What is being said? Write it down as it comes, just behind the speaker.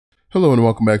Hello and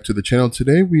welcome back to the channel.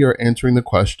 Today we are answering the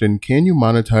question, can you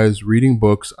monetize reading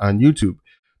books on YouTube?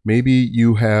 Maybe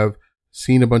you have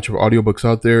seen a bunch of audiobooks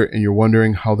out there and you're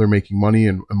wondering how they're making money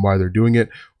and why they're doing it.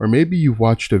 Or maybe you've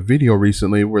watched a video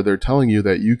recently where they're telling you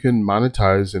that you can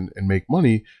monetize and make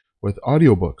money with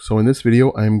audiobooks. So in this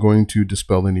video, I'm going to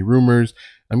dispel any rumors.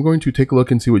 I'm going to take a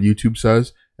look and see what YouTube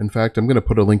says. In fact, I'm going to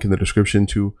put a link in the description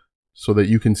so that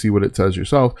you can see what it says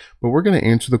yourself. But we're going to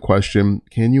answer the question,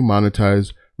 can you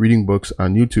monetize reading books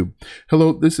on YouTube?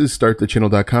 Hello, this is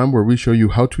startthechannel.com, where we show you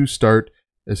how to start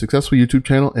a successful YouTube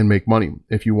channel and make money.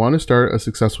 If you want to start a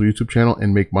successful YouTube channel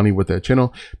and make money with that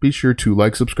channel, be sure to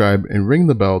like, subscribe, and ring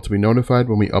the bell to be notified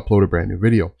when we upload a brand new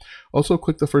video. Also,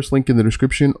 click the first link in the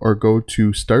description or go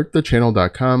to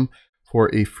startthechannel.com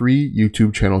for a free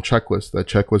YouTube channel checklist. That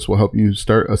checklist will help you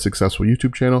start a successful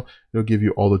YouTube channel. It'll give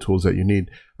you all the tools that you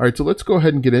need. All right, so let's go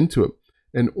ahead and get into it.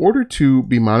 In order to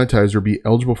be monetized or be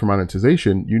eligible for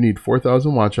monetization, you need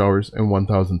 4,000 watch hours and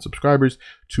 1,000 subscribers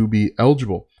to be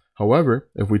eligible. However,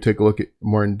 if we take a look at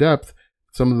more in depth,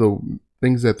 some of the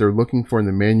things that they're looking for in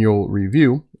the manual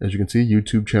review, as you can see,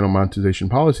 YouTube channel monetization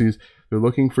policies, they're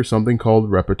looking for something called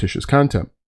repetitious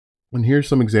content. And here's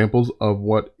some examples of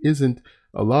what isn't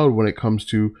allowed when it comes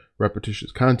to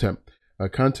repetitious content.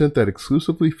 Content that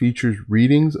exclusively features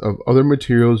readings of other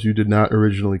materials you did not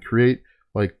originally create,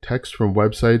 like text from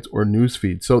websites or news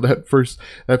feeds. So that first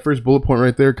bullet point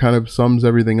right there kind of sums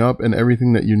everything up and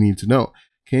everything that you need to know.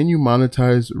 Can you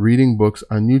monetize reading books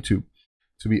on YouTube?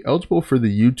 To be eligible for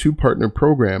the YouTube Partner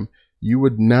Program, you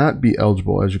would not be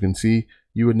eligible. As you can see,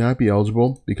 you would not be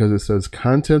eligible because it says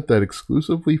content that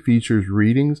exclusively features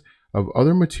readings of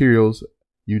other materials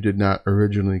you did not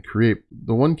originally create.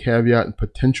 The one caveat and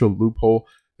potential loophole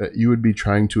that you would be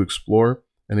trying to explore,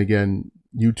 and again,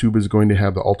 YouTube is going to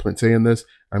have the ultimate say in this,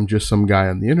 I'm just some guy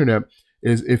on the internet,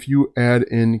 is if you add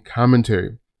in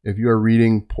commentary. If you are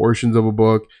reading portions of a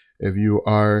book, if you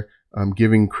are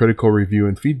giving critical review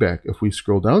and feedback. If we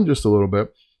scroll down just a little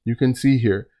bit, you can see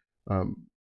here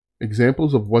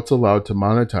examples of what's allowed to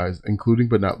monetize, including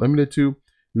but not limited to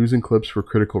using clips for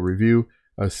critical review,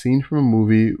 a scene from a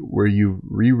movie where you've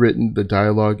rewritten the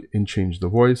dialogue and changed the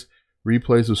voice,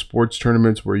 replays of sports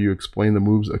tournaments where you explain the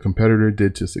moves a competitor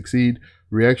did to succeed,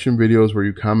 reaction videos where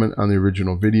you comment on the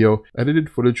original video, edited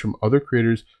footage from other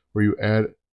creators where you add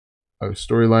a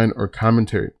storyline or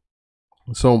commentary.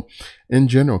 So in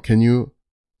general, can you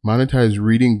monetize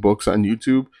reading books on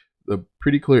YouTube? The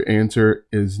pretty clear answer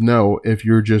is no if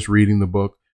you're just reading the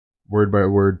book word by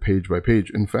word, page by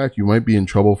page. In fact, you might be in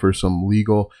trouble for some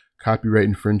legal copyright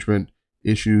infringement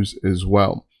issues as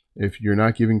well if you're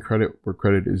not giving credit where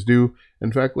credit is due.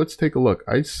 In fact, let's take a look.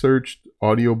 I searched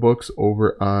audiobooks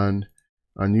over on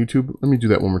YouTube. Let me do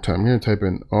that one more time. I'm going to type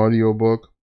in audiobook.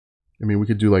 I mean, we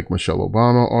could do like Michelle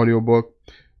Obama audiobook,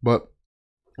 but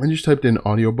I just typed in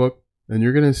audiobook and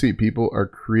you're going to see people are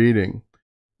creating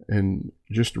and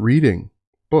just reading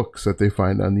books that they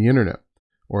find on the internet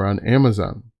or on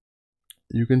Amazon.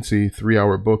 You can see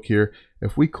 3-hour book here.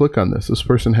 If we click on this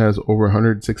person has over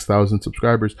 106,000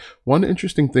 subscribers. One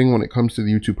interesting thing when it comes to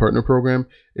the YouTube Partner Program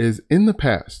is in the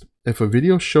past, if a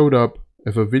video showed up,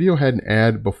 if a video had an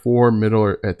ad before, middle,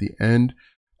 or at the end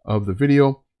of the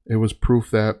video, it was proof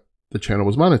that the channel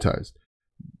was monetized.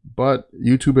 But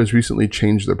YouTube has recently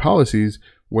changed their policies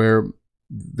where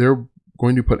they're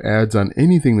going to put ads on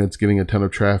anything that's getting a ton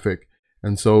of traffic.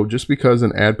 And so just because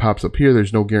an ad pops up here,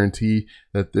 there's no guarantee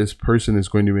that this person is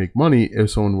going to make money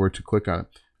if someone were to click on it.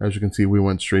 As you can see, we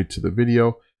went straight to the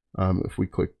video. If we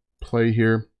click play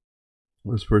here,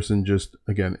 this person just,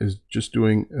 again, is just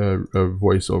doing a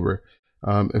voiceover.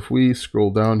 If we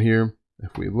scroll down here,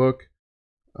 if we look,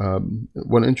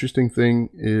 one interesting thing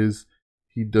is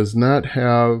he does not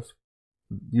have,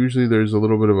 usually there's a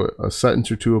little bit of a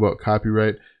sentence or two about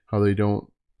copyright, how they don't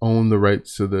own the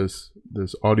rights to this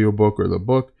audiobook or the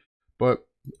book. But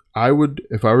I would,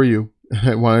 if I were you, and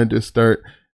I wanted to start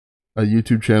a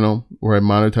YouTube channel where I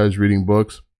monetize reading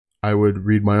books, I would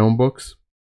read my own books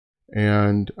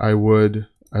and I would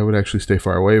actually stay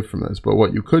far away from this. But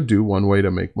what you could do, one way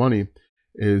to make money,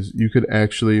 is you could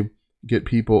actually get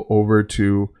people over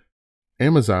to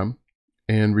Amazon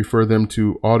and refer them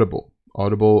to Audible.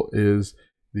 Audible is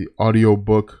the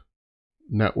audiobook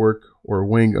network or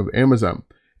wing of Amazon.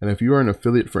 And if you are an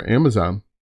affiliate for Amazon,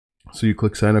 so you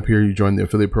click sign up here, you join the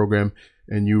affiliate program,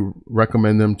 and you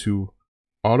recommend them to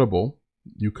Audible,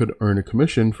 you could earn a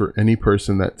commission for any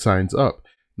person that signs up.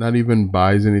 Not even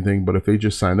buys anything, but if they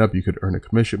just sign up, you could earn a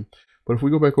commission. But if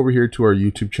we go back over here to our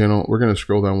YouTube channel, we're going to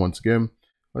scroll down once again.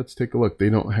 Let's take a look.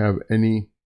 They don't have anything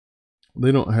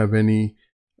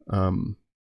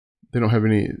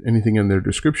in their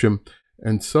description.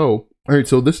 And so, all right,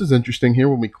 so this is interesting here.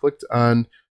 When we clicked on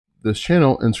this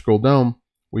channel and scroll down,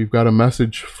 we've got a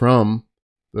message from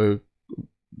the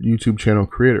YouTube channel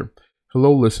creator.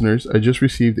 Hello listeners, I just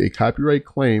received a copyright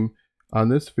claim on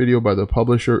this video by the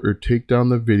publisher, or take down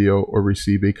the video or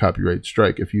receive a copyright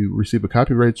strike. If you receive a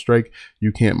copyright strike,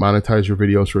 you can't monetize your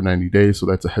videos for 90 days. So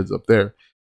that's a heads up there.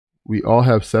 We all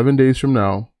have 7 days from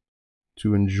now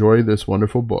to enjoy this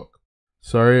wonderful book.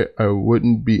 Sorry, I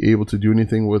wouldn't be able to do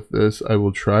anything with this. I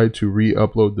will try to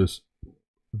re-upload this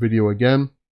video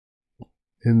again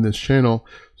in this channel.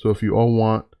 So if you all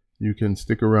want, you can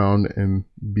stick around and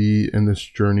be in this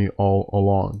journey all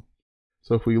along.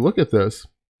 So if we look at this,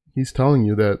 he's telling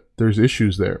you that there's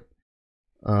issues there.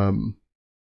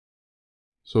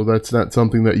 So that's not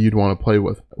something that you'd want to play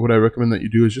with. What I recommend that you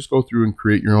do is just go through and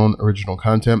create your own original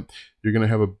content. You're going to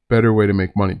have a better way to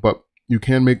make money, but you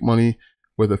can make money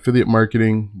with affiliate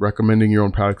marketing, recommending your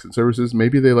own products and services.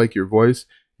 Maybe they like your voice.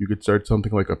 You could start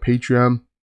something like a Patreon.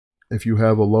 If you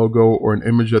have a logo or an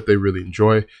image that they really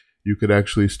enjoy, you could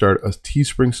actually start a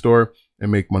Teespring store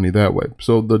and make money that way.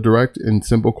 So the direct and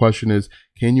simple question is,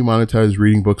 can you monetize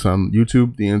reading books on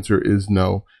YouTube? The answer is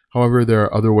no. However, there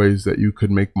are other ways that you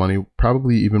could make money,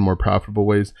 probably even more profitable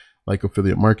ways, like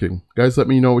affiliate marketing. Guys, let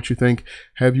me know what you think.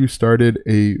 Have you started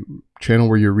a channel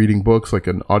where you're reading books, like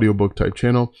an audiobook type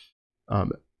channel?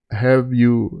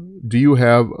 Do you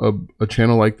have a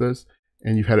channel like this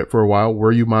and you've had it for a while?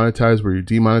 Were you monetized? Were you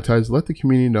demonetized? Let the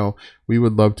community know. We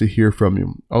would love to hear from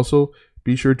you. Also,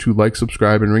 be sure to like,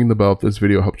 subscribe, and ring the bell if this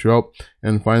video helped you out.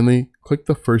 And finally, click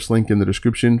the first link in the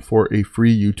description for a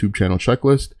free YouTube channel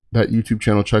checklist. That YouTube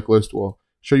channel checklist will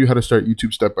show you how to start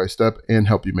YouTube step by step and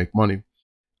help you make money.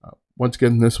 Once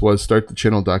again, this was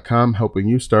startthechannel.com, helping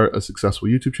you start a successful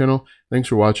YouTube channel. Thanks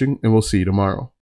for watching, and we'll see you tomorrow.